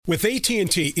With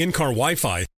AT&T in-car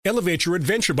Wi-Fi, elevate your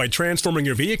adventure by transforming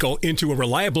your vehicle into a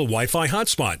reliable Wi-Fi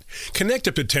hotspot. Connect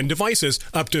up to 10 devices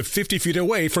up to 50 feet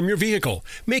away from your vehicle,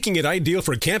 making it ideal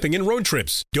for camping and road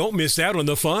trips. Don't miss out on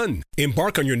the fun.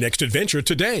 Embark on your next adventure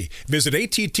today. Visit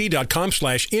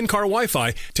att.com/in-car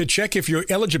Wi-Fi to check if you're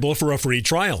eligible for a free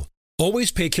trial.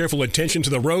 Always pay careful attention to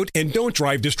the road and don't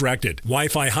drive distracted.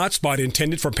 Wi-Fi hotspot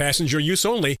intended for passenger use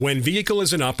only when vehicle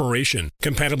is in operation.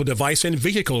 Compatible device and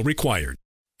vehicle required.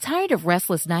 Tired of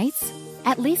restless nights?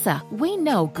 At Leesa, we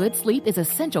know good sleep is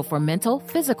essential for mental,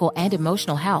 physical, and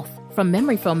emotional health. From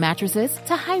memory foam mattresses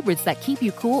to hybrids that keep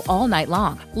you cool all night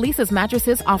long, Leesa's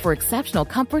mattresses offer exceptional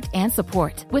comfort and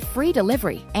support with free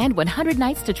delivery and 100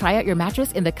 nights to try out your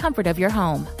mattress in the comfort of your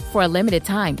home. For a limited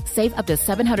time, save up to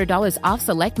 $700 off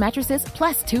select mattresses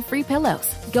plus 2 free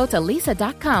pillows. Go to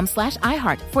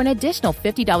leesa.com/iHeart for an additional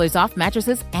 $50 off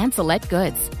mattresses and select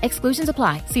goods. Exclusions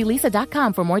apply. See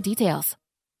leesa.com for more details.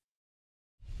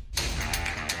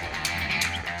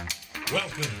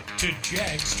 Welcome to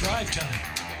Jags Drive Time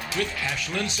with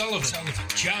Ashlyn Sullivan,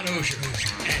 John Oehser,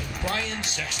 and Brian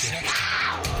Sexton.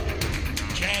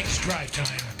 Jags Drive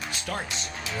Time starts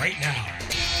right now.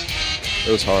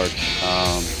 It was hard.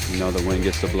 The wind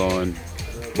gets to blowing,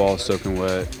 ball's soaking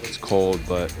wet, it's cold,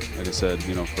 but like I said,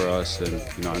 for us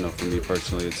and, I know for me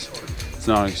personally, it's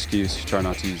not an excuse. Try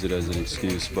not to use it as an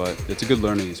excuse, but it's a good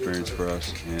learning experience for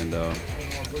us, and,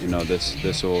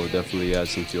 this will definitely add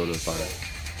some fuel to the fire.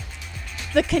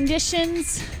 The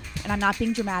conditions, and I'm not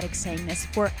being dramatic saying this,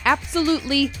 were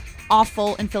absolutely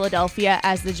awful in Philadelphia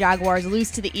as the Jaguars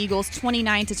lose to the Eagles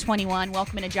 29-21.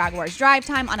 Welcome into Jaguars Drive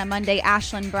Time on a Monday.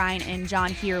 Ashlyn, Brian, and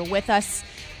John here with us.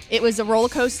 It was a roller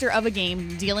coaster of a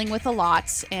game, dealing with a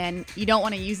lot, and you don't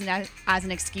want to use it as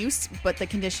an excuse, but the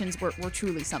conditions were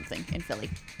truly something in Philly.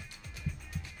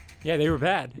 Yeah, they were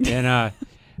bad. And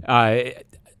I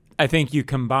think you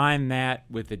combine that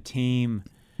with a team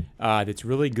that's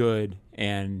really good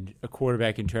and a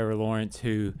quarterback in Trevor Lawrence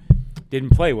who didn't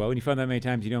play well. When you find that many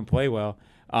times you don't play well,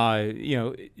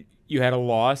 you had a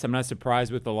loss. I'm not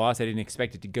surprised with the loss. I didn't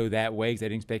expect it to go that way because I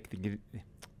didn't expect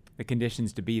the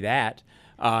conditions to be that.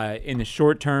 In the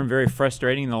short term, very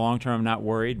frustrating. In the long term, I'm not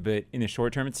worried, but in the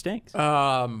short term, it stinks. So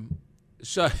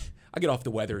I'll get off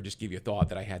the weather and just give you a thought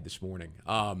that I had this morning.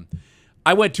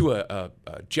 I went to a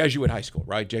Jesuit high school,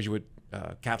 right? Jesuit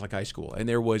Catholic high school, and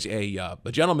there was a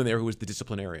gentleman there who was the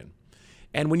disciplinarian.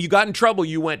 And when you got in trouble,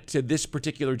 you went to this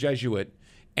particular Jesuit,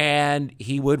 and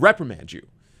he would reprimand you.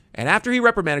 And after he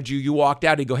reprimanded you, you walked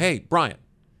out and he'd go, "Hey, Brian,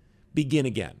 begin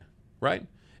again," right?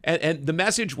 And the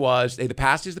message was, hey, the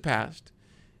past is the past.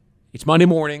 It's Monday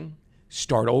morning.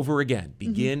 Start over again.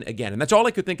 Begin again. And that's all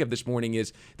I could think of this morning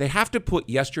is they have to put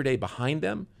yesterday behind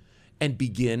them and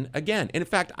begin again. And in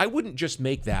fact, I wouldn't just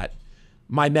make that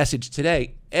my message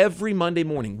today. Every Monday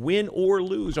morning, win or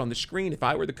lose on the screen, if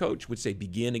I were the coach, would say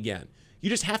begin again. You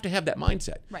just have to have that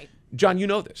mindset. Right. John, you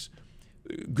know this.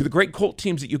 The great Colt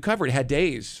teams that you covered had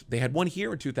days. They had one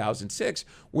here in 2006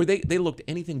 where they looked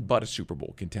anything but a Super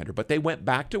Bowl contender. But they went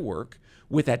back to work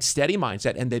with that steady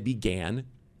mindset, and they began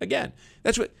again.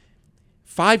 That's what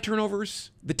 5 turnovers,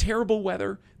 the terrible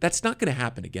weather, that's not going to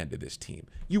happen again to this team.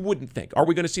 You wouldn't think. Are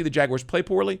we going to see the Jaguars play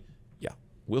poorly? Yeah,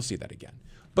 we'll see that again.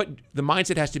 But the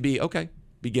mindset has to be, okay,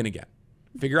 begin again.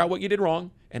 Figure out what you did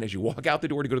wrong, and as you walk out the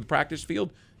door to go to the practice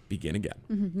field, begin again.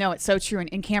 Mm-hmm. No, it's so true.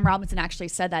 And Cam Robinson actually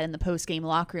said that in the post-game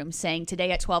locker room, saying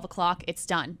today at 12 o'clock, it's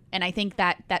done. And I think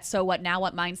that so what now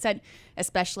what mindset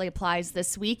especially applies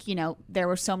this week. There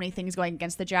were so many things going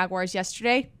against the Jaguars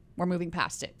yesterday. We're moving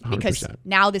past it. 100%. Because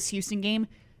now this Houston game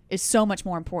is so much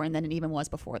more important than it even was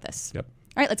before this. Yep.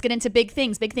 All right, let's get into big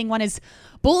things. Big thing one is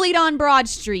bullied on Broad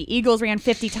Street. Eagles ran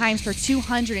 50 times for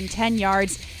 210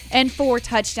 yards and 4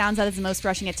 touchdowns. That is the most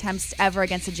rushing attempts ever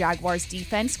against the Jaguars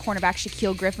defense. Cornerback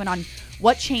Shaquille Griffin on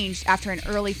what changed after an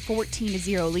early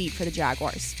 14-0 lead for the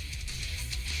Jaguars.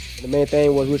 The main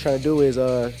thing what we're trying to do is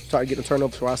start getting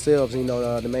turnovers for ourselves.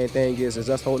 The main thing is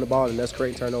us holding the ball and us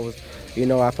creating turnovers.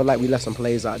 I feel like we left some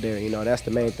plays out there. That's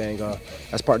the main thing.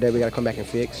 That's part that we got to come back and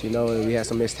fix. We had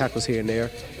some missed tackles here and there.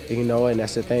 And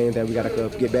that's the thing that we got to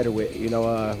get better with.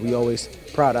 We always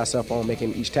pride ourselves on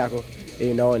making each tackle,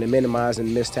 and then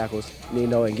minimizing missed tackles, and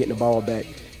getting the ball back.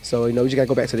 So, we just got to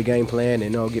go back to the game plan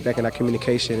and, get back in our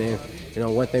communication.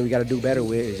 And, one thing we got to do better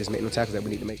with is just make the tackles that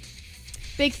we need to make.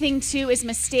 Big thing, too, is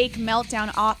mistake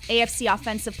meltdown AFC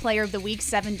Offensive Player of the Week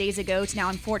 7 days ago to now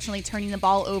unfortunately turning the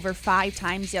ball over 5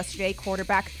 times yesterday.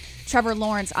 Quarterback Trevor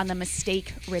Lawrence on the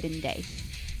mistake-ridden day.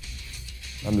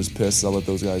 I'm just pissed I let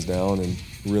those guys down and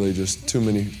really just too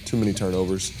many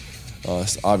turnovers.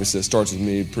 Obviously, it starts with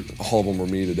me. All of them were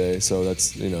me today, so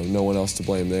that's no one else to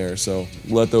blame there. So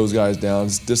let those guys down.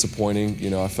 It's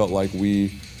disappointing. I felt like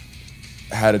we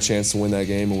had a chance to win that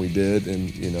game, and we did.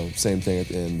 And same thing at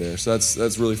the end there. So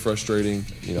that's really frustrating.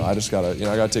 I just gotta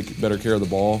I gotta take better care of the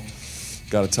ball.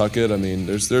 Got to tuck it. I mean,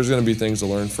 there's going to be things to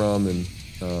learn from, and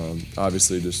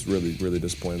obviously just really, really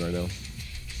disappointed right now.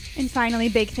 And finally,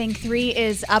 big thing 3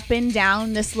 is up and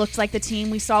down. This looked like the team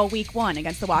we saw week 1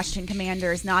 against the Washington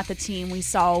Commanders, not the team we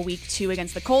saw week 2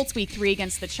 against the Colts, week 3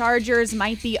 against the Chargers.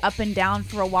 Might be up and down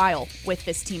for a while with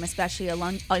this team, especially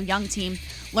a young team.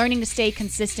 Learning to stay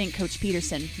consistent, Coach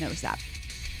Peterson knows that.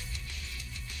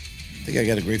 I think I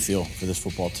got a great feel for this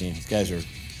football team. These guys are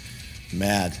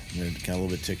mad. They're kind of a little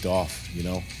bit ticked off,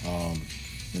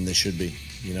 and they should be.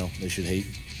 They should hate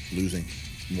losing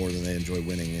more than they enjoy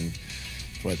winning, and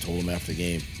that's what I told them after the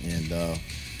game. And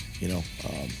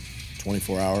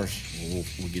 24 hours,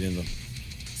 we'll get in the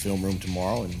film room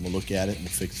tomorrow, and we'll look at it and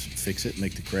we'll fix it,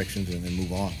 make the corrections, and then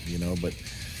move on. But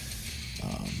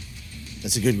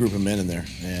it's a good group of men in there,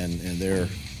 and they're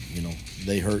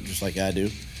they hurt just like I do,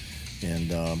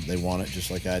 and they want it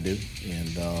just like I do,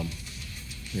 and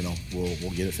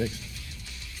we'll get it fixed.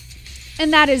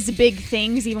 And that is big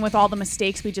things, even with all the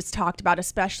mistakes we just talked about,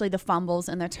 especially the fumbles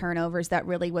and the turnovers. That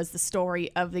really was the story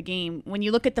of the game. When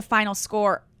you look at the final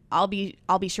score, I'll be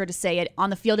sure to say it. On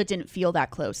the field, it didn't feel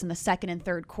that close. In the second and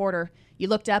third quarter, you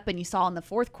looked up and you saw in the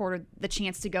fourth quarter the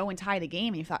chance to go and tie the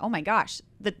game, and you thought, oh my gosh,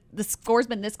 the score's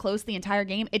been this close the entire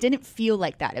game. It didn't feel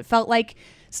like that. It felt like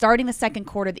starting the second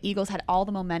quarter, the Eagles had all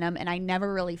the momentum, and I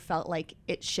never really felt like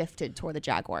it shifted toward the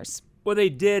Jaguars. Well, they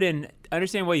did, and I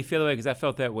understand why you feel that way because I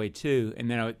felt that way too. And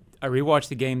then I rewatched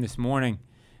the game this morning.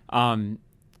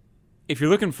 If you're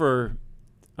looking for,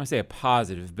 I don't say a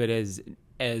positive, but as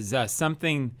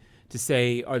something to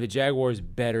say, are the Jaguars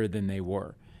better than they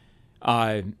were?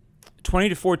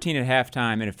 20-14 at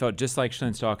halftime, and it felt just like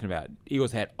Schlinn's talking about.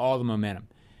 Eagles had all the momentum.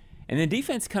 And then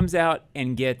defense comes out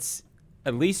and gets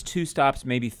at least 2 stops,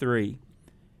 maybe 3.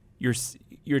 You're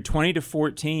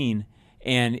 20-14,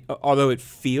 and although it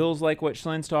feels like what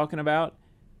Schlinn's talking about,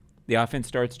 the offense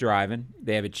starts driving.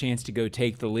 They have a chance to go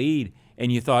take the lead,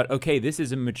 and you thought, okay, this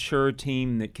is a mature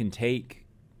team that can take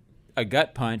a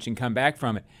gut punch and come back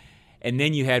from it. And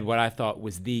then you had what I thought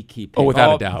was the key pick. Oh,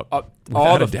 without a doubt.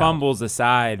 All the fumbles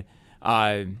aside,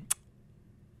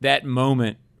 that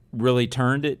moment really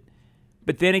turned it.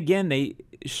 But then again, they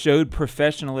showed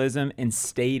professionalism and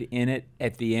stayed in it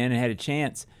at the end and had a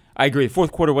chance. I agree. The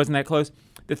fourth quarter wasn't that close.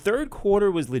 The third quarter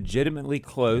was legitimately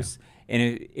close. Yeah.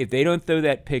 And if they don't throw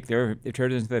that pick there, if Trevor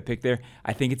doesn't throw that pick there,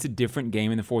 I think it's a different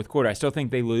game in the fourth quarter. I still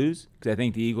think they lose because I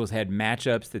think the Eagles had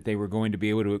matchups that they were going to be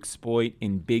able to exploit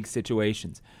in big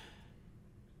situations.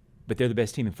 But they're the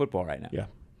best team in football right now. Yeah.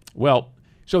 Well,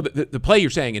 so the play you're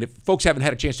saying, and if folks haven't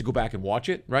had a chance to go back and watch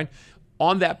it, right,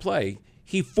 on that play,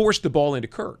 he forced the ball into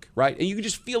Kirk, right? And you could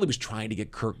just feel he was trying to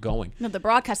get Kirk going. No, the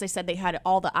broadcast, they said they had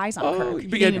all the eyes on Kirk.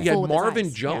 But you had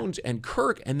Marvin Jones and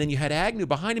Kirk, and then you had Agnew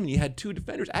behind him, and you had 2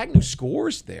 defenders. Agnew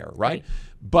scores there, right?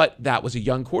 But that was a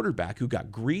young quarterback who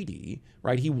got greedy,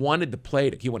 right? He wanted the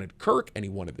play. He wanted Kirk, and he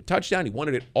wanted the touchdown. He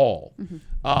wanted it all.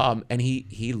 Mm-hmm. And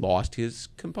he lost his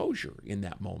composure in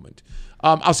that moment.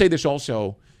 I'll say this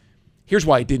also. Here's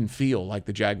why it didn't feel like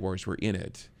the Jaguars were in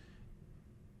it.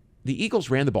 The Eagles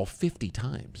ran the ball 50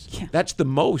 times. Yeah. That's the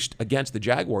most against the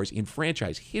Jaguars in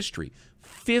franchise history.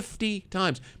 50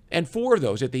 times. And 4 of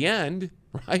those at the end,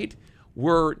 right,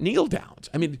 were kneel downs.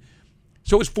 I mean,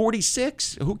 so it was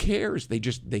 46. Who cares? They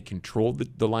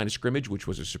controlled the line of scrimmage, which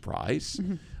was a surprise.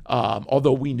 Mm-hmm.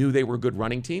 Although we knew they were a good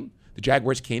running team, the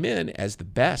Jaguars came in as the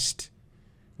best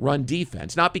run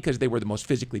defense, not because they were the most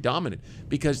physically dominant,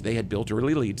 because they had built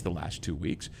early leads the last 2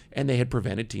 weeks, and they had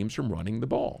prevented teams from running the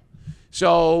ball.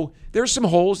 So there's some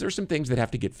holes, there's some things that have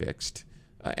to get fixed,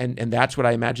 and that's what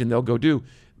I imagine they'll go do.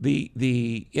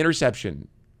 The interception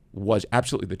was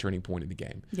absolutely the turning point of the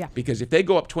game. Yeah. Because if they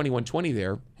go up 21-20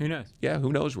 there, who knows? Yeah,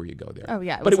 who knows where you go there? Oh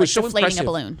yeah, but it was like so impressive. A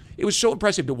balloon. It was so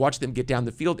impressive to watch them get down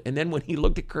the field, and then when he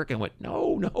looked at Kirk and went,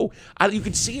 no, you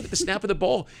could see it at the snap of the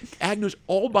ball. Agnew's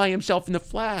all by himself in the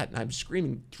flat, and I'm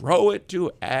screaming, throw it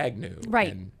to Agnew.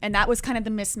 Right, and that was kind of the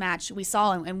mismatch we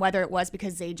saw, and whether it was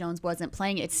because Zay Jones wasn't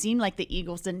playing, it seemed like the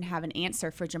Eagles didn't have an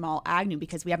answer for Jamal Agnew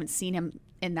because we haven't seen him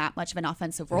in that much of an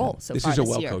offensive role so this far is a this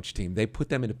year. well-coached team. They put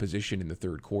them in a position in the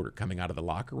third quarter coming out of the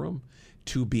locker room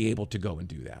to be able to go and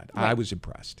do that. Right. I was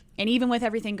impressed. And even with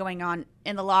everything going on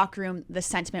in the locker room, the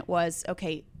sentiment was,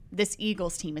 okay, this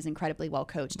Eagles team is incredibly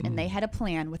well-coached, and they had a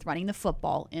plan with running the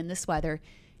football in this weather,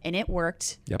 and it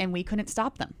worked, and we couldn't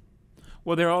stop them.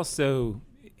 Well, they're also,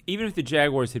 even if the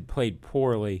Jaguars had played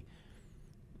poorly,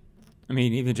 I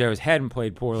mean, even the Jaguars hadn't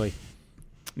played poorly.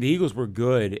 The Eagles were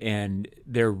good, and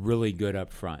they're really good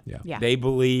up front. Yeah. They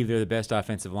believe they're the best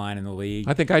offensive line in the league.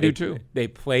 I think I do too. They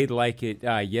played like it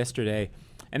yesterday,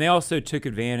 and they also took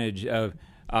advantage of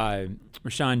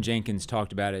Rashawn Jenkins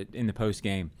talked about it in the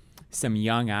postgame. Some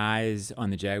young eyes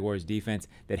on the Jaguars defense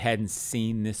that hadn't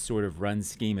seen this sort of run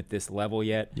scheme at this level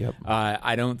yet. Yep.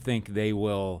 I don't think they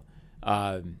will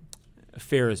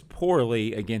fare as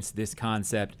poorly against this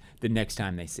concept the next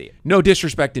time they see it. No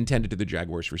disrespect intended to the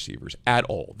Jaguars receivers at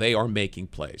all. They are making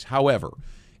plays. However,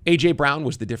 A.J. Brown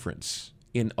was the difference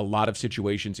in a lot of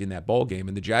situations in that ball game.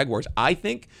 And the Jaguars, I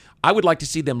think, I would like to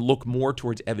see them look more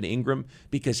towards Evan Ingram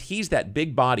because he's that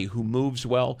big body who moves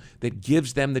well, that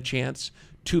gives them the chance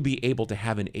to be able to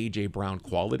have an A.J. Brown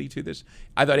quality to this.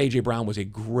 I thought A.J. Brown was a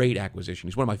great acquisition.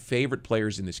 He's one of my favorite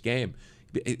players in this game.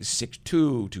 6'2",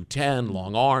 210,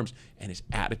 long arms, and his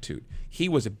attitude. He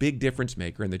was a big difference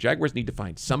maker, and the Jaguars need to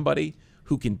find somebody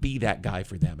who can be that guy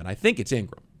for them. And I think it's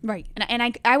Ingram. Right.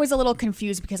 And I was a little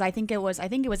confused because I think it was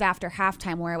after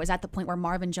halftime where it was at the point where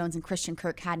Marvin Jones and Christian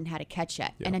Kirk hadn't had a catch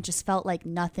yet. Yeah. And it just felt like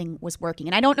nothing was working.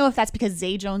 And I don't know if that's because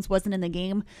Zay Jones wasn't in the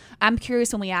game. I'm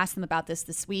curious when we asked them about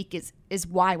this week is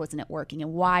why wasn't it working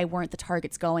and why weren't the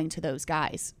targets going to those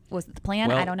guys? Was it the plan?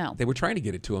 Well, I don't know. They were trying to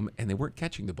get it to him and they weren't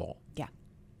catching the ball. Yeah.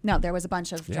 No, there was a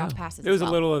bunch of drop passes. There was a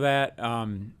little of that.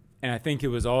 And I think it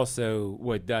was also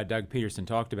what Doug Peterson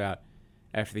talked about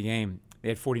after the game. They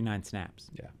had 49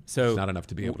 snaps. Yeah. So it's not enough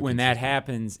to be able to when that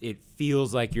happens, it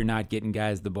feels like you're not getting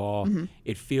guys the ball. Mm-hmm.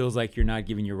 It feels like you're not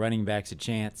giving your running backs a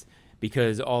chance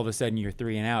because all of a sudden you're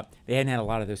 3 and out. They hadn't had a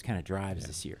lot of those kind of drives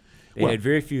this year. They had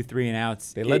very few 3 and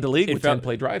outs. They led the league with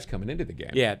 10-play drives coming into the game.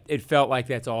 Yeah, it felt like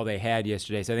that's all they had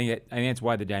yesterday. So I think that's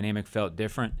why the dynamic felt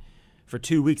different. For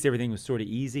 2 weeks, everything was sort of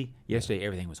easy. Yesterday,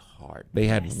 everything was hard. They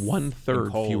had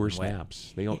 1/3 fewer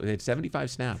snaps. They had 75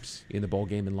 snaps in the ball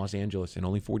game in Los Angeles, and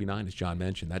only 49, as John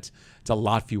mentioned. It's a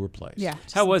lot fewer plays. Yeah.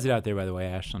 How was it out there, by the way,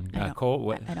 Ashlyn? Cold?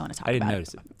 What? I don't want to talk about it. I didn't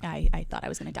notice it. I thought I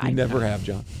was going to die. You never have,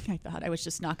 John. I thought I was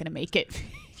just not going to make it.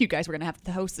 You guys were going to have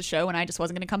to host the show, and I just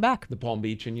wasn't going to come back. The Palm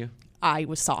Beach in you? I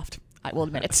was soft. I will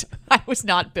admit it. I was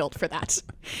not built for that.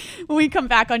 When we come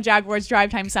back on Jaguars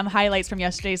Drive Time, some highlights from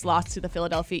yesterday's loss to the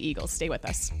Philadelphia Eagles. Stay with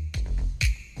us.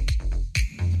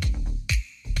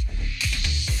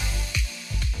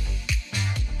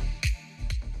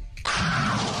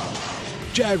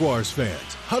 Jaguars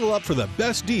fans, huddle up for the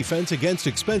best defense against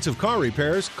expensive car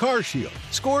repairs, CarShield.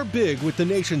 Score big with the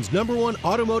nation's #1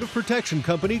 automotive protection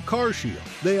company, CarShield.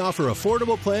 They offer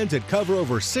affordable plans that cover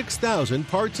over 6,000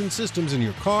 parts and systems in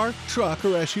your car, truck,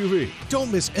 or SUV.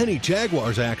 Don't miss any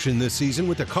Jaguars action this season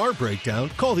with a car breakdown.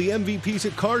 Call the MVPs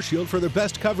at CarShield for their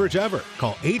best coverage ever.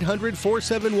 Call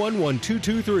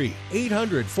 800-471-1223.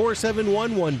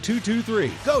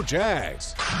 800-471-1223. Go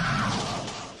Jags!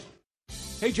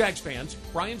 Hey Jags fans,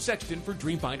 Brian Sexton for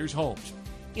Dreamfinders Homes.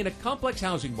 In a complex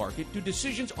housing market, do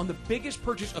decisions on the biggest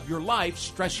purchase of your life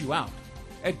stress you out?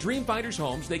 At Dreamfinders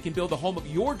Homes, they can build the home of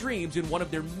your dreams in one of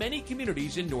their many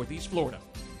communities in Northeast Florida.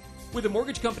 With a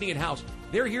mortgage company in-house,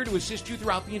 they're here to assist you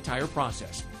throughout the entire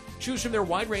process. Choose from their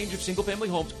wide range of single-family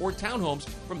homes or townhomes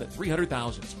from the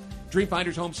 300,000s.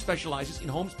 Dreamfinders Homes specializes in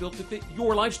homes built to fit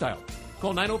your lifestyle.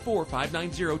 Call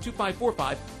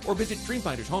 904-590-2545 or visit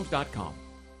dreamfindershomes.com.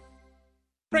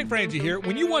 Frank Frangie here.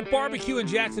 When you want barbecue in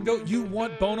Jacksonville, you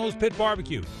want Bono's Pit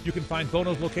Barbecue. You can find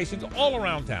Bono's locations all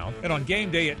around town and on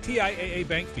game day at TIAA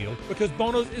Bank Field because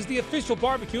Bono's is the official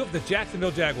barbecue of the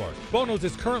Jacksonville Jaguars. Bono's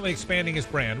is currently expanding its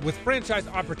brand with franchise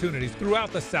opportunities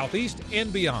throughout the Southeast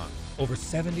and beyond. Over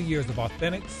 70 years of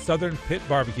authentic Southern pit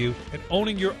barbecue and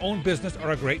owning your own business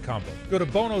are a great combo. Go to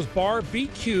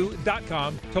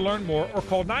bonosbarbq.com to learn more or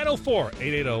call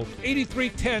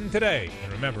 904-880-8310 today.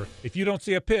 And remember, if you don't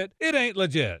see a pit, it ain't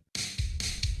legit.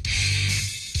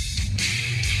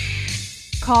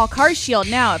 Call CarShield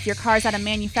now if your car's out of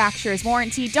manufacturer's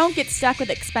warranty. Don't get stuck with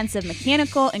expensive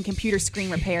mechanical and computer screen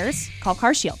repairs. Call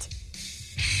CarShield.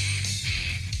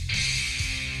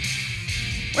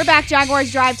 We're back,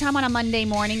 Jaguars Drive Time on a Monday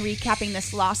morning, recapping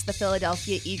this loss to the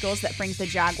Philadelphia Eagles that brings the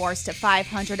Jaguars to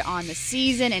 500 on the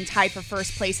season and tied for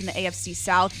first place in the AFC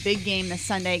South. Big game this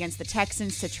Sunday against the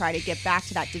Texans to try to get back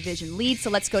to that division lead. So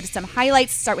let's go to some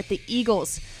highlights. Start with the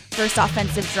Eagles' first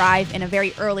offensive drive and a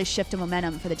very early shift of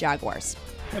momentum for the Jaguars.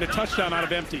 And a touchdown out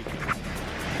of empty.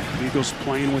 Eagles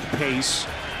playing with pace.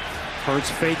 Hurts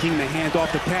faking the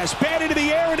handoff, the pass, bat into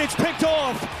the air, and it's picked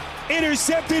off.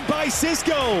 Intercepted by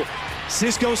Cisco.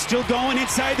 Cisco still going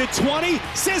inside the 20.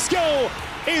 Cisco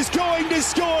is going to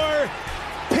score.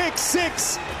 Pick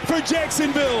 6 for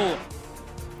Jacksonville.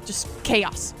 Just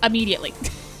chaos immediately.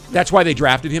 That's why they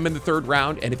drafted him in the 3rd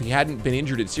round, and if he hadn't been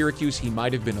injured at Syracuse, he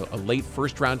might have been a late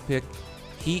first-round pick.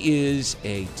 He is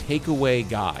a takeaway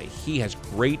guy. He has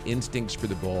great instincts for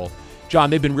the ball. John,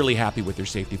 they've been really happy with their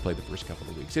safety play the first couple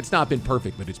of weeks. It's not been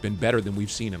perfect, but it's been better than we've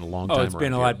seen in a long time. Oh, it's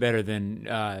been a lot better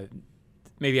than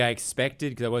maybe I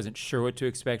expected, because I wasn't sure what to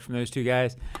expect from those two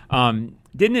guys.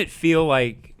 Didn't it feel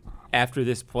like after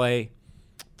this play,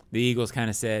 the Eagles kind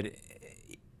of said,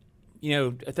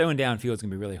 throwing downfield is going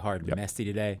to be really hard and messy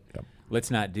today. Yep. Let's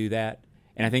not do that.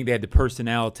 And I think they had the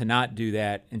personnel to not do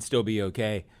that and still be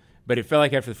okay. But it felt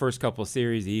like after the first couple of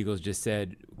series, the Eagles just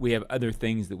said, we have other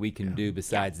things that we can do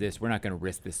besides this. We're not going to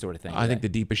risk this sort of thing. I think the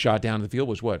deepest shot down the field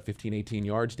was, 15, 18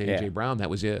 yards to A.J. Brown. That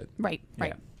was it. Right.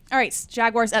 Yeah. All right,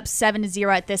 Jaguars up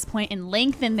 7-0 at this point and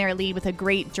lengthen their lead with a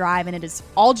great drive, and it is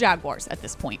all Jaguars at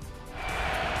this point.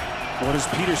 What does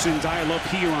Peterson dial up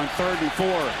here on 3rd and 4?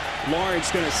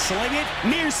 Lawrence going to sling it.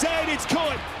 Near side, it's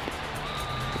caught.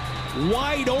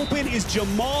 Wide open is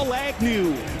Jamal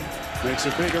Agnew. Makes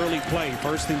a big early play.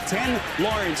 1st and 10.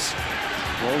 Lawrence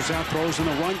rolls out, throws on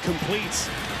the run, completes.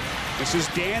 This is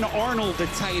Dan Arnold, the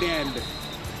tight end.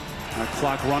 Our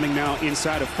clock running now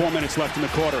inside of 4 minutes left in the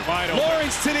quarter.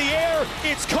 Lawrence to the air.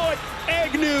 It's caught.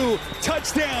 Agnew.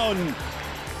 Touchdown.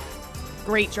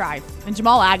 Great drive. And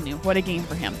Jamal Agnew, what a game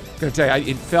for him. I'm going to tell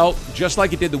you, it felt just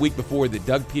like it did the week before that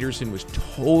Doug Peterson was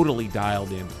totally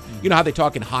dialed in. You know how they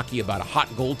talk in hockey about a hot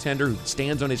goaltender who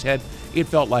stands on his head? It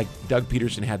felt like Doug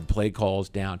Peterson had the play calls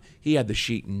down. He had the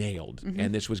sheet nailed,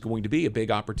 and this was going to be a big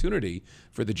opportunity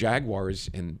for the Jaguars,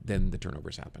 and then the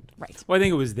turnovers happened. Right. Well, I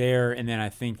think it was there, and then I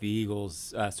think the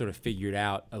Eagles sort of figured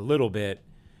out a little bit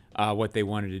what they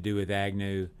wanted to do with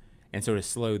Agnew and sort of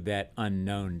slowed that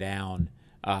unknown down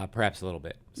perhaps a little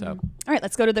bit. So, All right,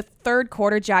 let's go to the 3rd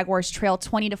quarter. Jaguars trail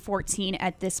 20-14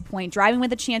 at this point, driving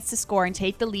with a chance to score and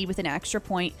take the lead with an extra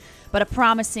point, but a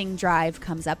promising drive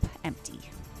comes up empty.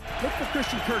 Look for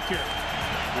Christian Kirk here.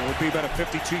 That would be about a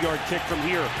 52-yard kick from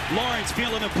here. Lawrence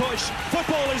feeling the push.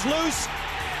 Football is loose.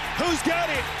 Who's got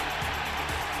it?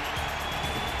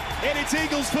 And it's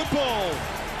Eagles football.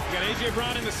 You got A.J.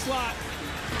 Brown in the slot.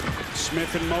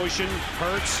 Smith in motion.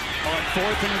 Hurts on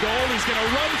 4th and goal. He's going to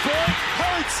run for it.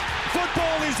 Hurts.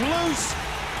 Football is loose.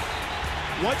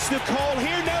 What's the call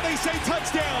here? Now they say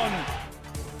touchdown.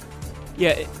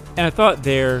 yeah, and I thought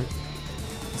there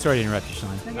 – sorry to interrupt you,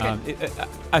 Sean.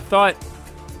 I thought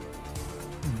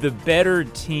the better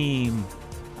team,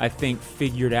 I think,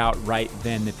 figured out right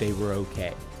then that they were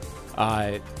okay.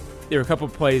 There were a couple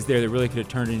of plays there that really could have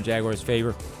turned in Jaguars'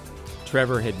 favor.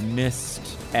 Trevor had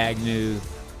missed Agnew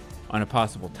on a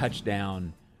possible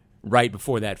touchdown right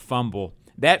before that fumble.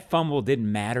 That fumble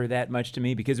didn't matter that much to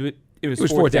me because it was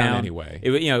 4th down anyway.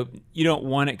 You don't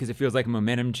want it because it feels like a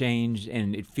momentum change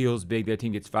and it feels big. Their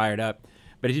team gets fired up,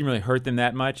 but it didn't really hurt them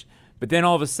that much. But then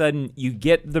all of a sudden, you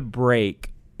get the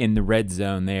break in the red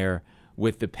zone there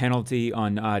with the penalty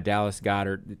on Dallas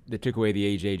Goedert that took away the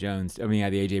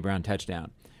A.J. Brown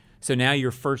touchdown. So now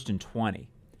you're 1st and 20.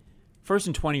 1st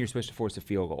and 20, you're supposed to force a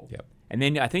field goal. Yep. And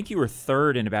then I think you were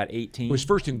 3rd and about 18. It was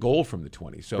 1st and goal from the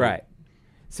 20. So right.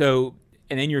 So,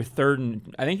 and then you're 3rd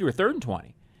and, I think you were 3rd and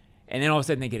 20. And then all of a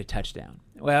sudden they get a touchdown.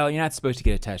 Well, you're not supposed to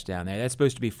get a touchdown there. That's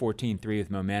supposed to be 14-3 with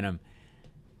momentum.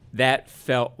 That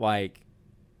felt like,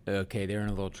 okay, they're in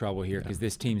a little trouble here because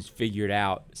this team's figured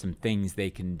out some things they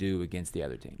can do against the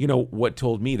other team. You know, what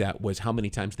told me that was how many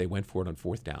times they went for it on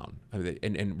 4th down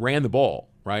and ran the ball,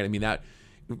 right? I mean,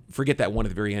 forget that one at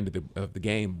the very end of the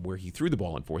game where he threw the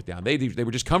ball on 4th down. They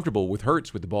were just comfortable with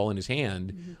Hurts with the ball in his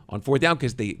hand on 4th down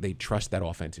because they trust that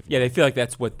offensive. Yeah, they feel like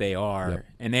that's what they are. Yep.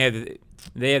 And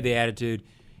they have the attitude,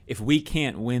 if we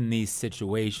can't win these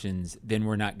situations, then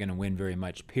we're not going to win very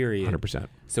much, period. 100%.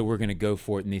 So we're going to go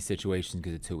for it in these situations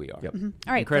because it's who we are. Yep. All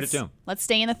right, and credit to them. Let's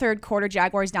stay in the 3rd quarter.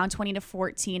 Jaguars down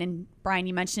 20-14. And Brian,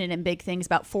 you mentioned it in big things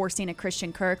about forcing a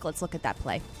Christian Kirk. Let's look at that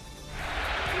play.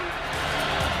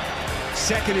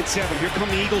 2nd and 7. Here come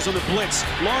the Eagles on the blitz.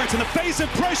 Lawrence in the face of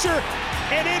pressure,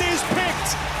 and it is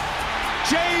picked.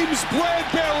 James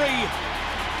Bradbury.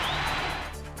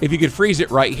 If you could freeze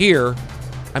it right here,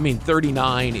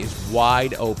 39 is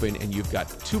wide open, and you've got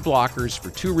 2 blockers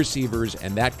for 2 receivers,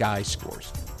 and that guy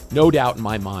scores. No doubt in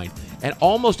my mind. And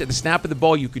almost at the snap of the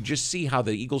ball, you could just see how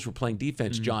the Eagles were playing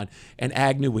defense, John, and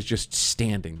Agnew was just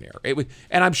standing there.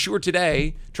 And I'm sure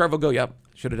today, Trevor will go, yep,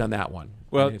 should have done that one.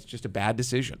 Well, it's just a bad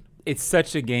decision. It's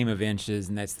such a game of inches,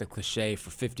 and that's the cliche for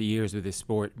 50 years with this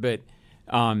sport. But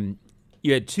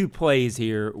you had 2 plays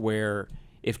here where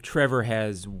if Trevor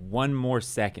has one more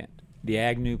second, the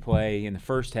Agnew play in the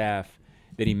first half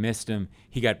that he missed him,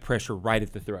 he got pressure right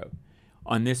at the throw.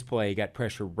 On this play, he got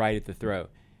pressure right at the throw.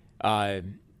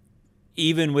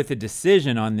 even with the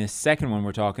decision on this second one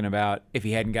we're talking about, if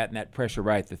he hadn't gotten that pressure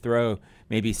right at the throw,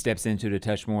 maybe he steps into it a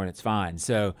touch more and it's fine.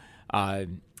 So the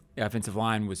offensive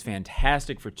line was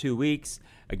fantastic for 2 weeks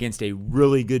against a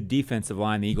really good defensive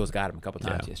line. The Eagles got him a couple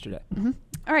times yesterday. Mm-hmm.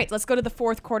 All right, let's go to the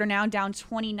fourth quarter now, down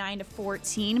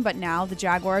 29-14, but now the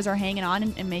Jaguars are hanging on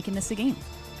and making this a game.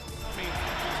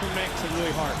 Who makes it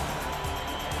really hard.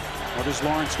 Where does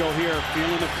Lawrence go here?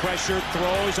 Feeling the pressure,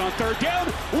 throws on third down.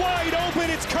 Wide open,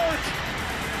 it's Kirk.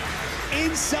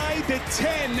 Inside the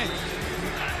 10.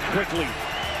 Quickly.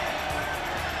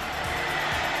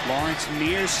 Lawrence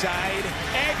near side.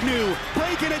 Agnew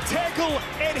breaking a tackle,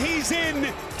 and he's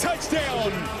in.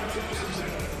 Touchdown.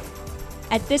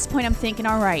 At this point, I'm thinking,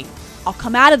 all right, I'll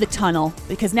come out of the tunnel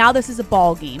because now this is a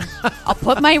ball game. I'll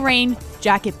put my rain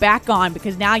jacket back on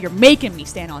because now you're making me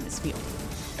stand on this field.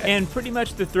 And pretty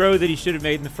much the throw that he should have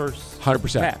made in the first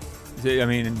 100%. half. I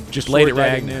mean, just laid it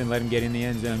right in and let him get in the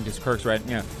end zone. Just Kirk's right. I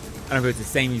don't know if it's the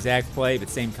same exact play, but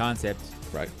same concept.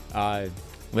 Right. Live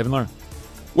and learn.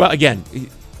 Well, again,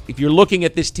 if you're looking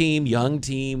at this team, young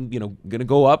team, going to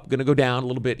go up, going to go down a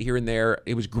little bit here and there.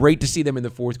 It was great to see them in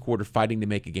the fourth quarter fighting to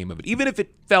make a game of it. Even if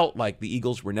it felt like the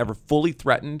Eagles were never fully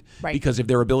threatened because of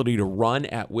their ability to run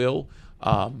at will,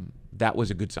 that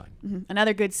was a good sign. Mm-hmm.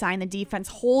 Another good sign, the defense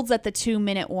holds at the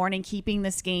 2-minute warning, keeping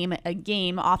this game a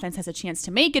game. Offense has a chance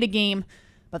to make it a game,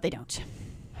 but they don't.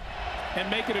 And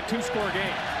make it a 2-score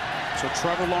game. So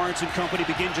Trevor Lawrence and company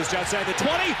begin just outside the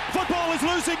 20. Football is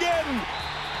loose again.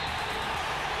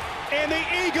 And the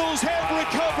Eagles have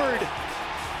recovered.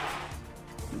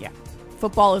 Yeah.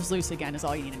 Football is loose again is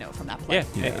all you need to know from that play.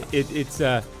 Yeah. It's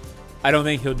I don't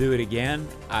think he'll do it again.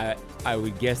 I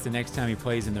would guess the next time he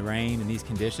plays in the rain in these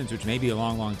conditions, which may be a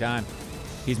long, long time,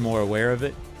 he's more aware of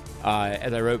it.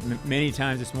 As I wrote many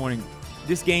times this morning,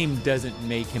 this game doesn't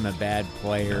make him a bad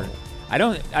player. No. I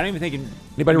don't even think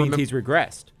it means he's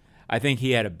regressed. I think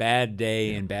he had a bad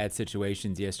day in bad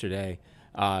situations yesterday.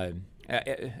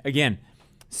 Again,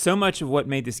 so much of what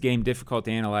made this game difficult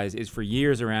to analyze is for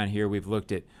years around here we've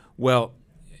looked at, well,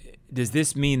 does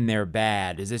this mean they're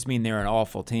bad? Does this mean they're an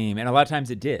awful team? And a lot of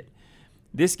times it did.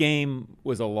 This game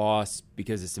was a loss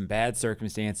because of some bad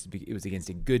circumstances. It was against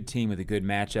a good team with a good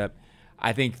matchup.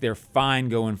 I think they're fine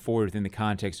going forward within the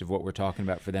context of what we're talking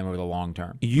about for them over the long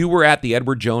term. You were at the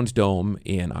Edward Jones Dome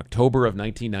in October of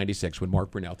 1996 when Mark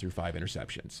Brunell threw 5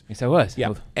 interceptions. Yes, I was.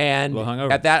 Yeah, and a little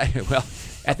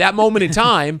hungover. At that moment in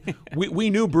time, we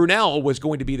knew Brunell was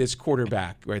going to be this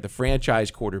quarterback, right, the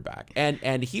franchise quarterback,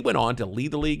 and he went on to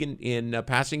lead the league in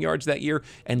passing yards that year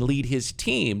and lead his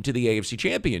team to the AFC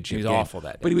Championship. He was awful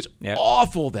that day. But he was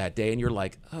awful that day, and you're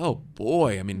like, oh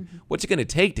boy, I mean, what's it going to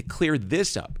take to clear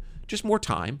this up? Just more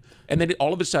time. And then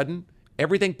all of a sudden,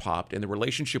 everything popped, and the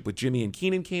relationship with Jimmy and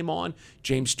Keenan came on,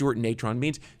 James Stewart and Natron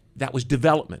Means. That was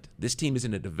development. This team is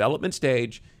in a development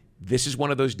stage. This is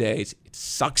one of those days. It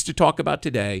sucks to talk about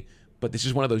today, but this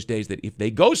is one of those days that if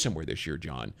they go somewhere this year,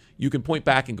 John, you can point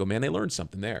back and go, man, they learned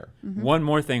something there. Mm-hmm. One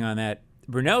more thing on that.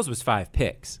 Brunell's was 5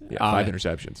 picks. Yeah, 5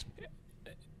 interceptions.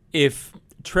 If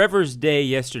Trevor's day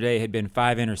yesterday had been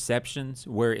 5 interceptions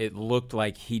where it looked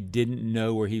like he didn't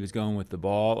know where he was going with the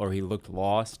ball or he looked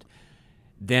lost,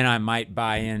 then I might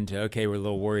buy into, okay, we're a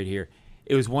little worried here.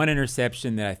 It was 1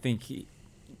 interception that I think he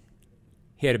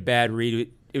had a bad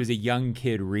read. It was a young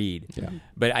kid read. Yeah.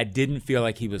 But I didn't feel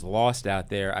like he was lost out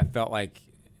there. I felt like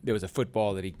there was a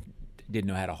football that he didn't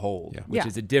know how to hold, which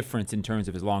is a difference in terms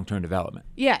of his long-term development.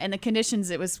 Yeah, and the conditions,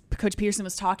 it was Coach Pearson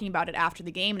was talking about it after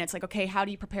the game, and it's like, okay, how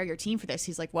do you prepare your team for this?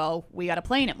 He's like, well, we got to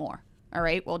play in it more. All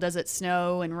right, well, does it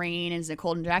snow and rain, and is it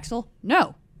cold in Jacksonville?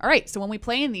 No. All right, so when we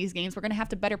play in these games, we're going to have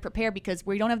to better prepare because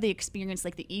we don't have the experience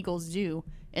like the Eagles do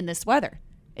in this weather.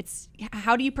 It's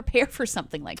how do you prepare for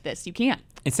something like this? You can't.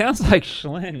 It sounds like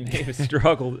Schlinn may have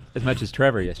struggled as much as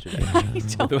Trevor yesterday.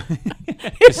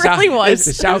 It really was.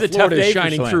 The South Florida is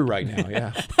shining through right now.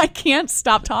 Yeah, I can't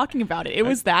stop talking about it. It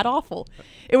was that awful.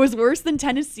 It was worse than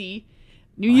Tennessee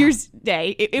New Year's Day.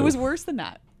 It was worse than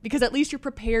that because at least you're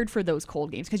prepared for those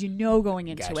cold games because you know going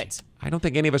into it. I don't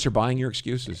think any of us are buying your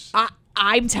excuses.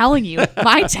 I'm telling you,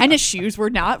 my tennis shoes were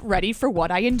not ready for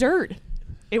what I endured.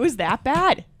 It was that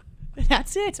bad.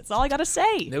 That's it. That's all I got to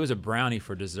say. There was a brownie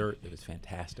for dessert. It was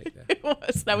fantastic. It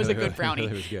was. That was a good brownie.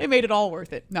 It was good. It made it all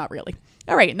worth it. Not really.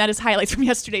 All right, and that is highlights from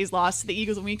yesterday's loss to the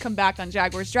Eagles. When we come back on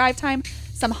Jaguars Drive Time,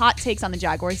 some hot takes on the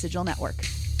Jaguars Digital Network.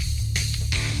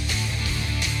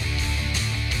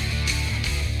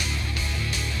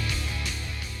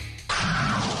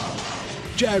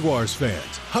 Jaguars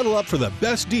fans, huddle up for the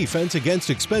best defense against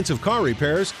expensive car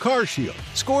repairs, CarShield.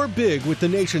 Score big with the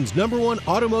nation's #1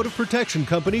 automotive protection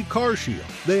company, CarShield.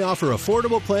 They offer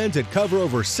affordable plans that cover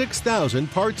over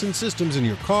 6,000 parts and systems in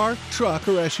your car, truck,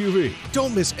 or SUV.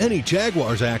 Don't miss any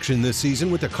Jaguars action this season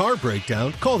with a car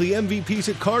breakdown. Call the MVPs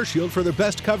at CarShield for their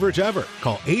best coverage ever.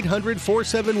 Call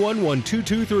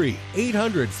 800-471-1223.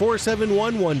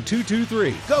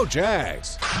 800-471-1223. Go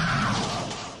Jags!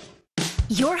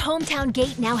 Your hometown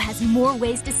gate now has more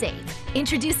ways to save.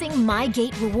 Introducing My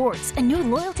Gate Rewards, a new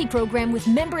loyalty program with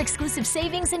member-exclusive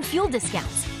savings and fuel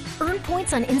discounts. Earn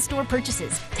points on in-store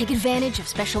purchases, take advantage of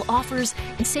special offers,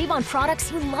 and save on products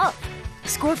you love.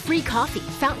 Score free coffee,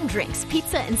 fountain drinks,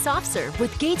 pizza, and soft serve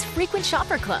with Gates frequent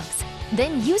shopper clubs.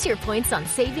 Then use your points on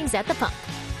savings at the pump.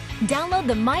 Download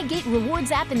the My Gate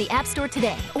Rewards app in the App Store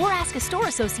today or ask a store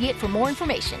associate for more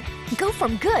information. Go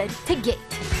from good to Gate.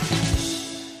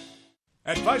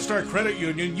 At Five Star Credit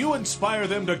Union, you inspire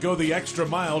them to go the extra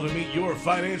mile to meet your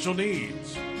financial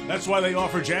needs. That's why they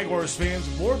offer Jaguars fans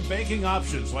more banking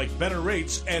options like better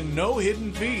rates and no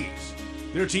hidden fees.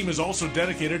 Their team is also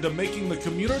dedicated to making the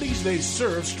communities they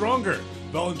serve stronger,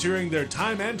 volunteering their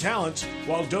time and talents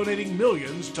while donating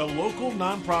millions to local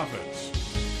nonprofits.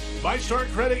 Five Star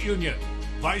Credit Union,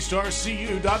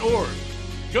 FiveStarCU.org.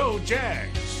 Go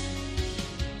Jags!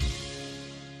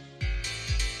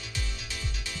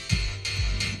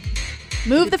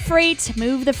 Move the freight,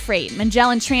 move the freight.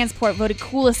 Magellan Transport voted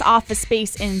coolest office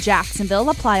space in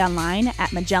Jacksonville. Apply online at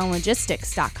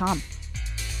MagellanLogistics.com.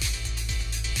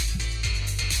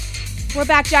 We're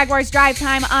back, Jaguars Drive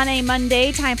Time on a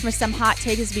Monday. Time for some hot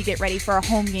takes as we get ready for a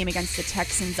home game against the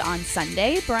Texans on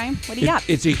Sunday. Brian, what do you got?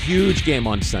 It's a huge game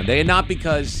on Sunday, and not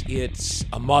because it's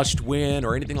a must-win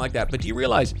or anything like that, but do you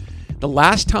realize the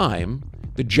last time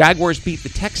the Jaguars beat the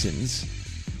Texans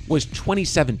was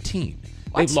 2017?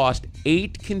 What? They've lost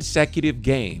 8 consecutive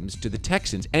games to the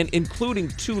Texans, and including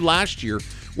 2 last year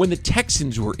when the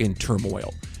Texans were in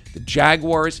turmoil. The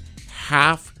Jaguars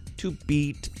have to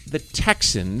beat the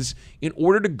Texans in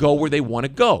order to go where they want to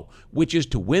go, which is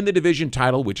to win the division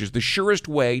title, which is the surest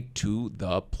way to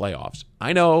the playoffs.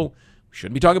 I know we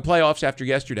shouldn't be talking playoffs after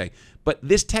yesterday, but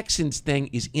this Texans thing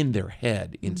is in their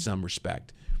head in some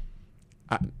respect.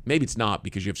 Maybe it's not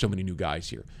because you have so many new guys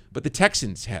here. But the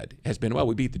Texans' head has been, well,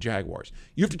 we beat the Jaguars.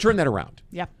 You have to turn that around.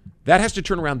 Yeah. That has to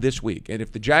turn around this week. And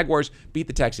if the Jaguars beat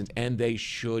the Texans, and they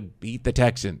should beat the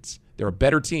Texans, they're a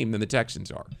better team than the Texans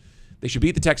are. They should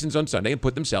beat the Texans on Sunday and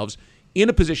put themselves in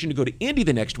a position to go to Indy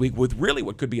the next week with really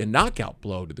what could be a knockout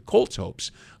blow to the Colts' hopes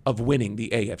of winning the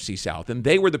AFC South. And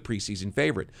they were the preseason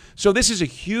favorite. So this is a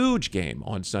huge game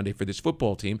on Sunday for this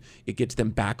football team. It gets them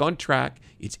back on track.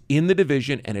 It's in the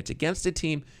division, and it's against a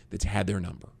team that's had their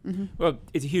number. Mm-hmm. Well,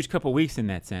 it's a huge couple weeks in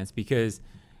that sense because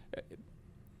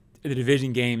the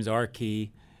division games are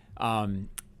key.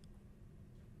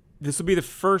 This will be the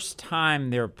first time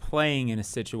they're playing in a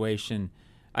situation.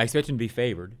 I expect them to be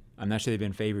favored. I'm not sure they've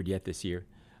been favored yet this year.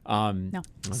 No.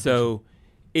 So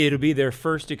it'll be their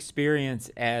first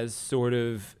experience as sort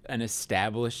of an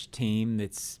established team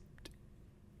that's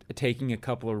taking a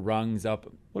couple of rungs up.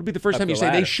 It'll be the first time you say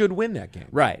they should win that game.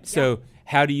 Right. Yeah. So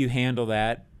how do you handle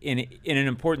that in an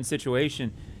important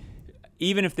situation?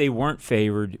 Even if they weren't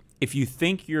favored, if you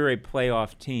think you're a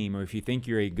playoff team or if you think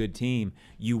you're a good team,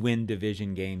 you win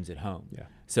division games at home. Yeah.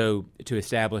 So to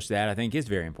establish that, I think, is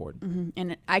very important. Mm-hmm.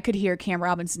 And I could hear Cam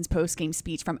Robinson's post-game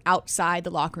speech from outside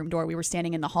the locker room door. We were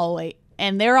standing in the hallway,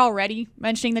 and they're already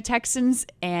mentioning the Texans,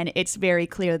 and it's very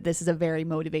clear that this is a very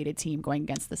motivated team going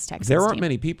against this Texans There aren't team.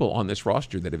 many people on this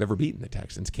roster that have ever beaten the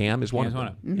Texans. Cam is one of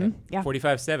them. Mm-hmm. Yeah.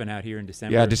 45-7 out here in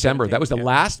December. Yeah, December. That was the 17th.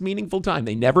 last meaningful time.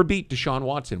 They never beat Deshaun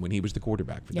Watson when he was the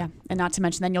quarterback for them. Yeah, and not to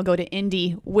mention then you'll go to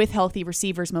Indy with healthy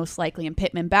receivers most likely and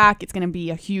Pittman back. It's going to be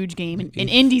a huge game, and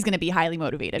Indy's going to be highly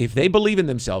motivated. If they believe in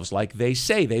themselves like they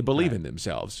say they believe in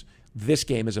themselves, this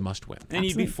game is a must-win. And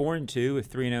you'd be 4-2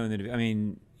 with 3-0 in the division. I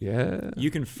mean, yeah,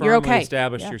 you can firmly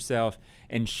establish Yeah. yourself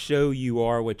and show you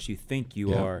are what you think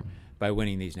you are by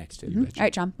winning these next two. All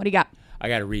right, John, what do you got? I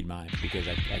got to read mine because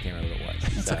I can't remember what it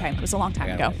was. It's okay. It was a long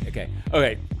time ago. Okay.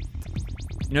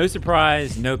 No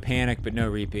surprise, no panic, but no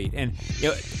repeat. And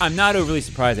I'm not overly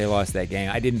surprised they lost that game.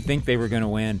 I didn't think they were going to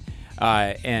win.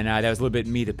 And that was a little bit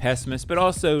me, the pessimist, but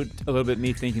also a little bit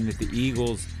me thinking that the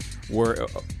Eagles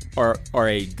are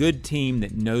a good team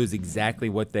that knows exactly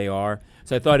what they are.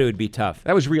 So I thought it would be tough.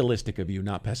 That was realistic of you,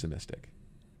 not pessimistic.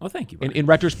 Well, thank you. In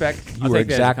retrospect, you were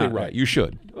exactly right. You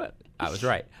should. Well, I was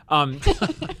right.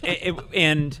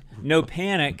 And no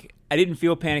panic. I didn't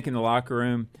feel panic in the locker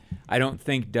room. I don't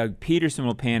think Doug Peterson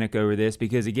will panic over this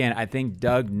because, again, I think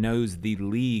Doug knows the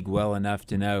league well enough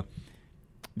to know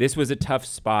this was a tough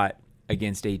spot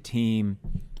against a team.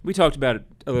 We talked about it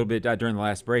a little bit during the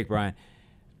last break, Brian.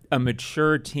 A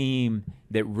mature team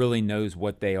that really knows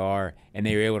what they are, and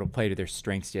they were able to play to their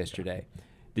strengths yesterday.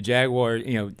 The Jaguars,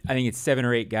 I think it's 7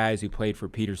 or 8 guys who played for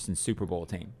Peterson's Super Bowl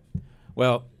team.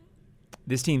 Well,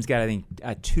 this team's got, I think,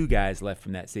 2 guys left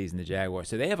from that season, the Jaguars.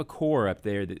 So they have a core up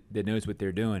there that knows what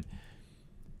they're doing.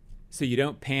 So you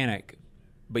don't panic,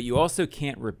 but you also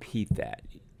can't repeat that.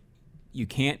 You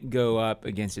can't go up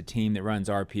against a team that runs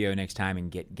RPO next time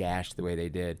and get gashed the way they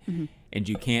did. Mm-hmm. And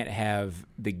you can't have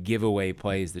the giveaway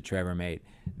plays that Trevor made.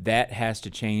 That has to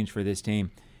change for this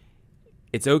team.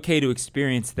 It's okay to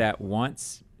experience that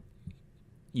once.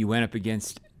 You went up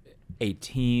against a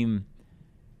team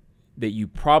that you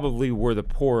probably were the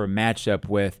poorer matchup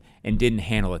with and didn't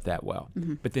handle it that well.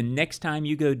 Mm-hmm. But the next time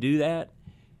you go do that,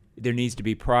 there needs to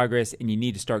be progress, and you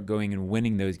need to start going and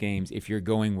winning those games if you're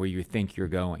going where you think you're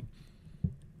going.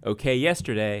 Okay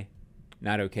yesterday,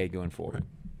 not okay going forward.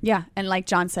 Yeah, and like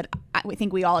John said, I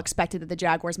think we all expected that the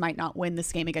Jaguars might not win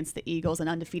this game against the Eagles, an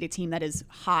undefeated team that is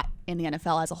hot in the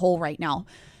NFL as a whole right now.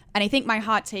 And I think my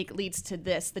hot take leads to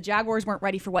this. The Jaguars weren't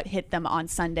ready for what hit them on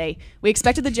Sunday. We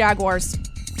expected the Jaguars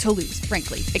to lose,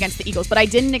 frankly, against the Eagles, but I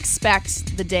didn't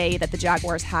expect the day that the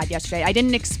Jaguars had yesterday. I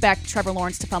didn't expect Trevor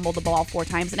Lawrence to fumble the ball 4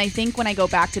 times, and I think when I go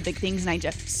back to big things and I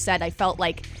just said I felt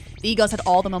like the Eagles had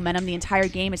all the momentum the entire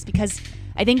game, it's because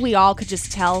I think we all could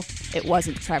just tell it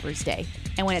wasn't Trevor's day.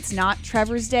 And when it's not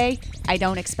Trevor's day, I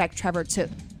don't expect Trevor to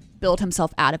build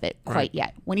himself out of it quite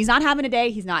yet. When he's not having a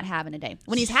day, he's not having a day.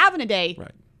 When he's having a day,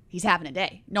 he's having a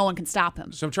day. No one can stop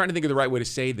him. So I'm trying to think of the right way to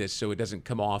say this so it doesn't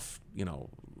come off,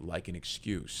 like an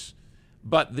excuse.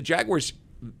 But the Jaguars,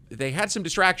 they had some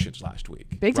distractions last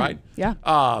week. Big time. Right?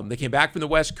 Yeah. They came back from the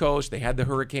West Coast. They had the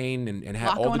hurricane and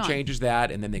had all the changes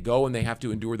and then they go and they have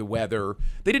to endure the weather.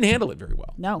 They didn't handle it very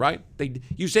well. No. Right?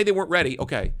 You say they weren't ready.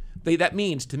 Okay. That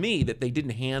means to me that they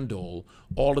didn't handle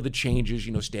all of the changes,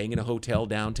 staying in a hotel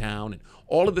downtown and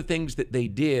all of the things that they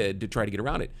did to try to get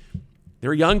around it.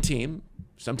 They're a young team.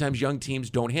 Sometimes young teams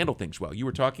don't handle things well. You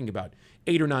were talking about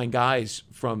 8 or 9 guys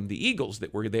from the Eagles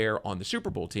that were there on the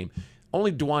Super Bowl team.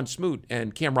 Only Dwan Smoot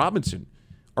and Cam Robinson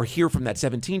are here from that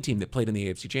 17 team that played in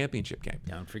the AFC Championship game.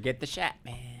 Don't forget the Shat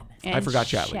Man. I forgot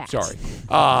Shatley. Sorry.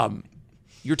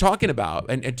 You're talking about,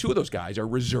 and 2 of those guys are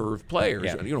reserve players.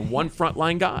 Yeah. One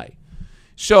frontline guy.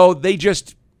 So they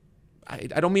just, I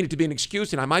don't mean it to be an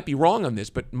excuse, and I might be wrong on this,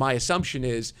 but my assumption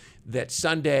is that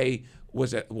Sunday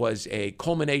was a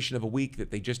culmination of a week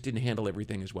that they just didn't handle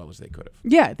everything as well as they could have.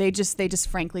 Yeah, they just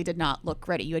frankly did not look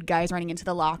ready. You had guys running into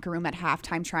the locker room at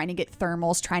halftime trying to get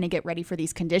thermals, trying to get ready for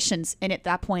these conditions, and at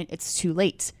that point, it's too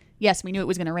late. Yes, we knew it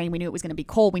was going to rain. We knew it was going to be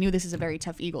cold. We knew this is a very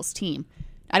tough Eagles team.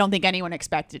 I don't think anyone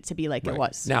expected it to be like it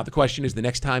was. Now, the question is the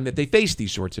next time that they face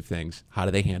these sorts of things, how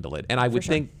do they handle it? And I would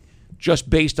think just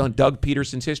based on Doug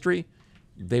Peterson's history,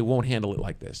 they won't handle it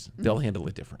like this. They'll handle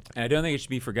it differently. And I don't think it should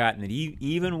be forgotten that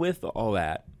even with all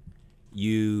that,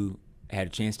 you had a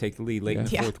chance to take the lead late in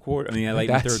the fourth quarter. I mean, late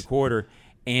in the third quarter,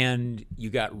 and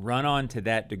you got run on to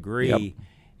that degree,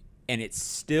 and it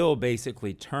still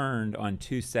basically turned on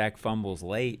 2 sack fumbles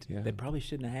late that probably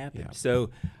shouldn't have happened. Yeah.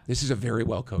 So this is a very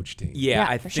well-coached team. Yeah,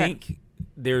 I think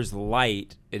there's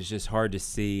light. It's just hard to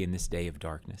see in this day of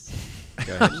darkness.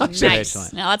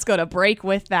 Nice. Now let's go to break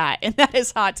with that. And that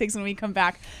is Hot Takes. When we come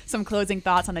back, some closing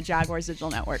thoughts on the Jaguars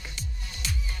Digital Network.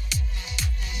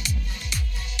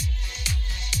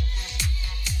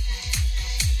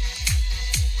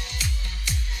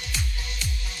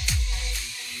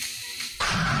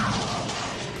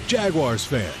 Jaguars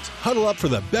fans, huddle up for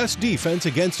the best defense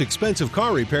against expensive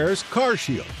car repairs,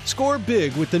 CarShield. Score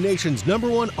big with the nation's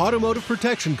 #1 automotive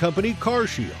protection company,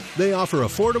 CarShield. They offer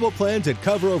affordable plans that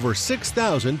cover over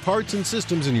 6,000 parts and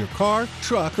systems in your car,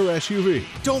 truck, or SUV.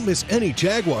 Don't miss any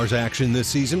Jaguars action this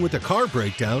season with a car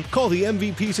breakdown. Call the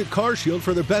MVPs at CarShield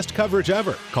for their best coverage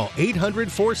ever. Call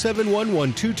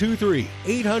 800-471-1223.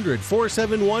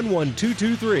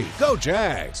 800-471-1223. Go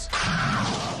Jags!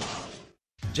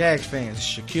 Jags fans,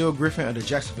 Shaquille Griffin of the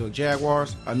Jacksonville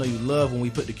Jaguars. I know you love when we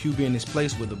put the QB in his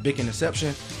place with a big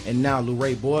interception, and now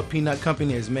Luray Boyd Peanut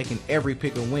Company is making every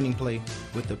pick a winning play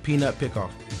with the Peanut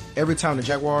Pickoff. Every time the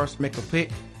Jaguars make a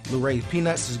pick, Luray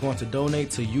Peanuts is going to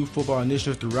donate to youth football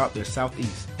initiatives throughout the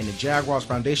Southeast, and the Jaguars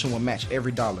Foundation will match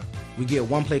every dollar. We get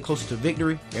one play closer to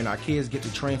victory, and our kids get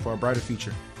to train for a brighter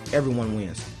future. Everyone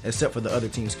wins, except for the other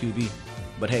team's QB.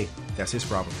 But hey, that's his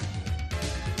problem.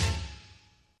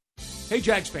 Hey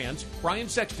Jags fans, Brian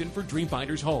Sexton for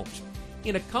Dreamfinders Homes.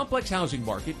 In a complex housing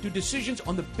market, do decisions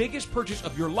on the biggest purchase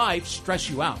of your life stress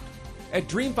you out? At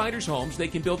Dreamfinders Homes, they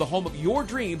can build the home of your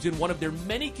dreams in one of their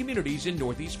many communities in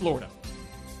Northeast Florida.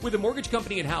 With a mortgage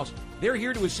company in-house, they're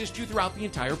here to assist you throughout the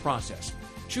entire process.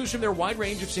 Choose from their wide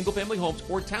range of single-family homes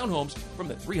or townhomes from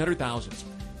the 300,000s.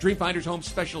 Dream Finders Homes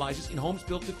specializes in homes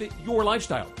built to fit your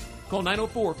lifestyle. Call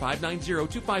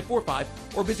 904-590-2545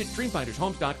 or visit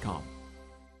dreamfindershomes.com.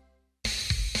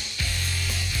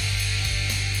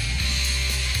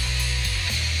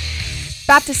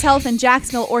 Baptist Health and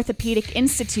Jacksonville Orthopedic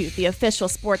Institute, the official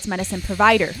sports medicine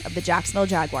provider of the Jacksonville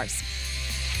Jaguars.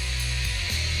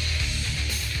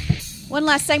 One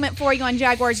last segment for you on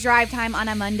Jaguars Drive Time on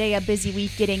a Monday. A busy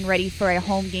week getting ready for a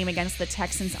home game against the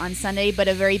Texans on Sunday, but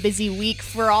a very busy week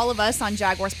for all of us on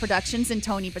Jaguars Productions and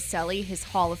Tony Baselli, his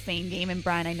Hall of Fame game. And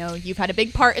Brian, I know you've had a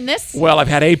big part in this. Well, I've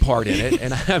had a part in it,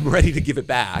 and I'm ready to give it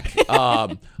back.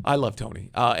 I love Tony,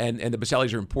 and the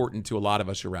Basellis are important to a lot of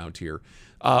us around here.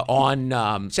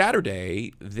 On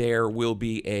Saturday, there will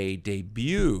be a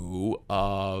debut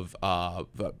of a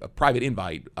private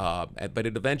invite, but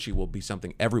it eventually will be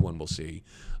something everyone will see,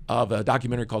 of a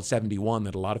documentary called 71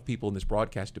 that a lot of people in this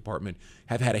broadcast department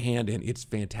have had a hand in. It's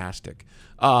fantastic.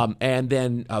 And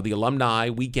then the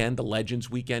alumni weekend, the Legends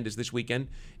weekend is this weekend,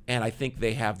 and I think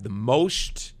they have the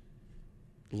most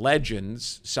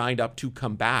legends signed up to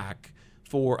come back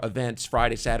for events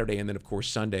Friday, Saturday, and then, of course,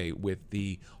 Sunday with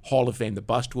the Hall of Fame. The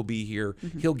bust will be here.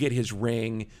 Mm-hmm. He'll get his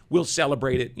ring. We'll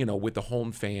celebrate it, with the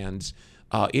home fans.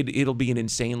 It'll be an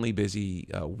insanely busy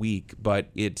week, but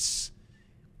it's,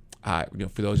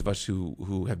 for those of us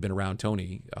who have been around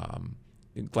Tony,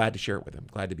 glad to share it with him.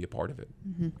 Glad to be a part of it.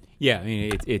 Mm-hmm. Yeah, I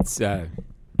mean, it's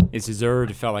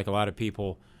deserved. It felt like a lot of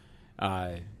people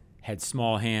had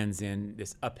small hands in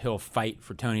this uphill fight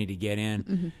for Tony to get in.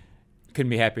 Mm-hmm. Couldn't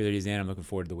be happier that he's in. I'm looking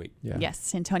forward to the week. Yeah.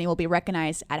 Yes, and Tony will be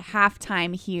recognized at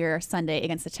halftime here Sunday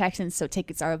against the Texans, so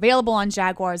tickets are available on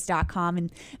Jaguars.com. And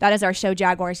that is our show,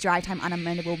 Jaguars Drive Time on a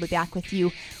Monday. We'll be back with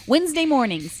you Wednesday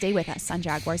morning. Stay with us on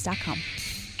Jaguars.com.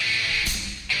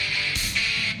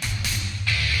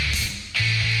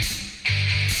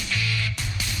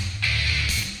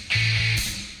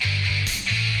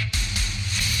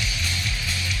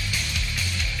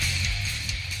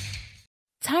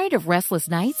 Tired of restless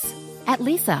nights? At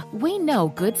Leesa, we know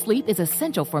good sleep is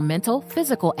essential for mental,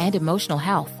 physical, and emotional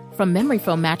health. From memory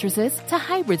foam mattresses to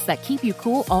hybrids that keep you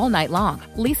cool all night long,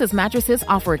 Leesa's mattresses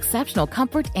offer exceptional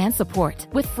comfort and support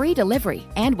with free delivery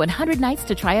and 100 nights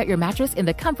to try out your mattress in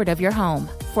the comfort of your home.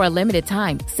 For a limited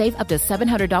time, save up to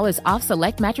 $700 off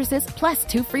select mattresses plus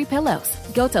 2 free pillows.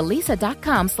 Go to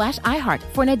Leesa.com/iHeart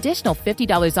for an additional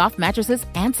 $50 off mattresses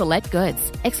and select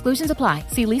goods. Exclusions apply.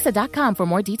 See Leesa.com for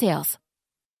more details.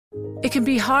 It can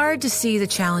be hard to see the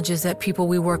challenges that people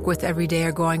we work with every day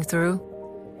are going through.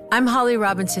 I'm Holly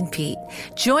Robinson Peete.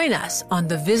 Join us on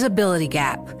The Visibility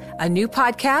Gap, a new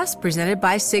podcast presented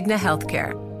by Cigna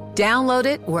Healthcare. Download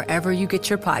it wherever you get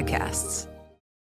your podcasts.